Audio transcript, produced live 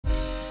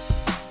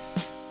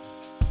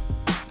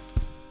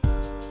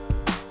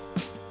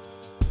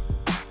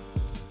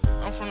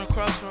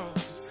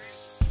crossroads.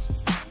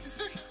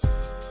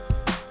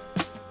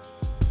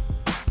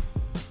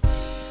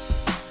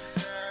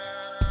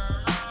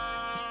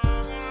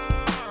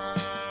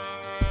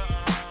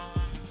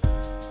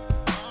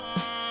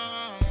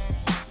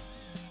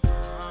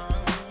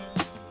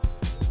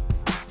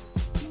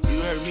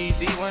 You hurt me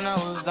deep when I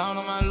was down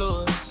on my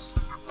lowest.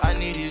 I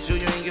needed you,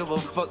 you ain't give a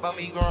fuck about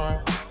me growing.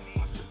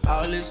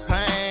 All this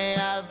pain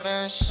I've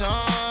been shown,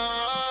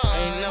 I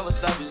ain't never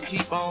stop, just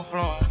keep on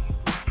flowing.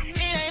 It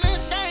ain't a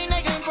thing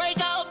that can break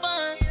our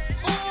bond.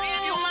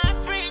 If you my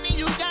friend and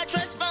you got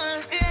trust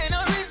funds, it ain't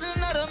no reason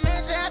another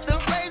man should have to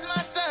raise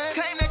my son.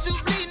 Claim that you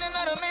bleeding,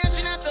 another man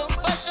should have to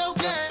bust your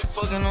gun.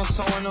 Fucking on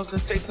someone else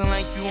and tasting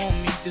like you on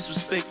me,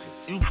 disrespectful.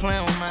 You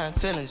playing with my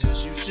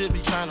intelligence, you should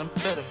be trying to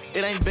better.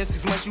 It ain't been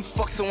 6 months, you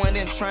fuck someone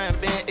then try and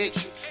bend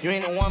extra. You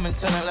ain't a woman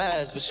telling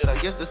lies, but shit, I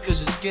guess that's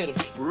cause you're scared of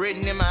me.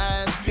 Written in my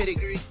eyes,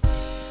 pedigree.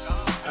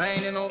 I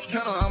ain't in no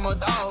kennel, I'm a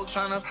dog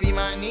trying to feed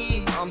my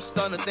needs. I'm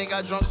starting to think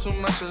I drunk too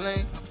much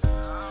Elaine.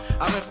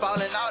 I've been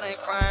falling out and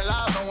crying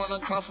loud, don't wanna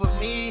comfort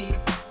me.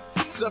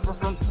 Suffer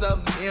from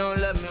something, you don't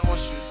love me.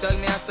 Once you thug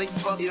me, I say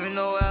fuck. Even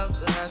though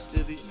after I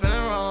still be feeling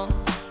wrong.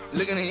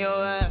 Looking in your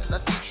eyes, I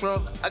see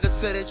trouble. I could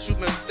tell that you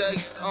been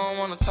thugging. I don't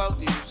wanna talk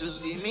to you,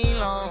 just leave me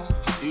alone.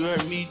 You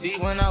hurt me deep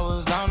when I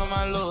was down on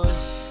my lowest.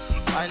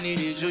 I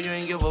needed you, you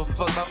ain't give a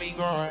fuck about me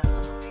growing.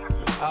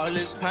 All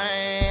this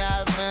pain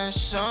I've been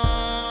shown,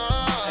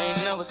 I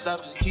ain't never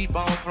stop, just keep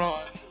on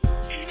flowing.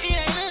 It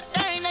ain't a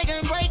thing that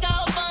can break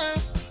our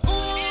bond.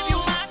 If you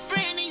my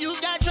friend and you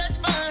got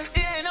trust funds,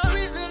 it ain't no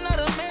reason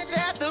another man should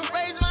have to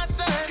raise my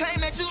son. Claim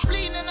that you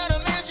bleeding, another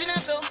man should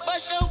have to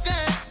bust your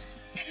gun.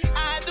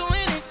 I do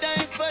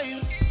anything for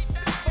you.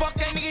 Fuck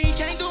that nigga, he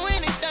can't do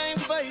anything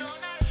for you.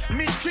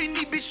 Mistreating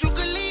me, bitch, you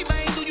could leave,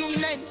 I ain't do you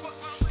nothing.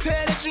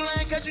 Tell that you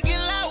lying cause you get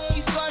loud when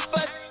we start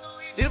fussing.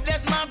 If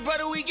that's my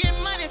brother, we get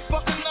money,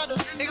 fuck another.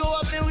 They go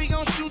up there, we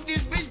gon' shoot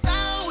this bitch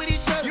down with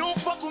each other. You don't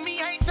fuck with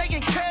me, I ain't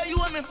taking care of you,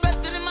 I'm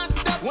invested in my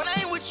stuff. When I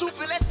ain't with you,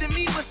 feel less than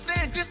me, but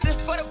stand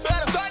distant for the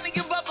better. Starting to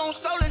give up on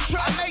stolen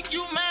trust. I make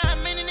you mad, how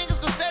many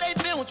niggas gon' say they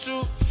been with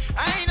you?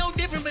 I ain't no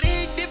different, but it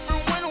ain't different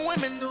when the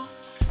women do.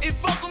 If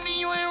fuck with me,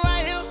 you ain't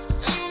right here,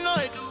 and you know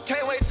it do.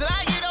 Can't wait till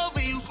I get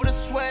over you for the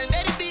sweat,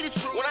 let it be the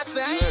truth. When I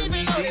say I ain't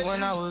even know this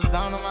when I was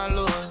down on my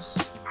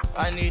lowest,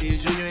 I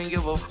needed you, you ain't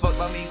give a fuck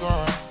about me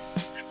growing.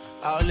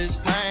 All this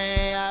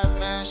pain I've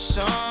been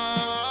shown,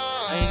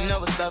 I ain't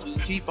never stop,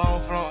 just keep on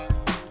flowing.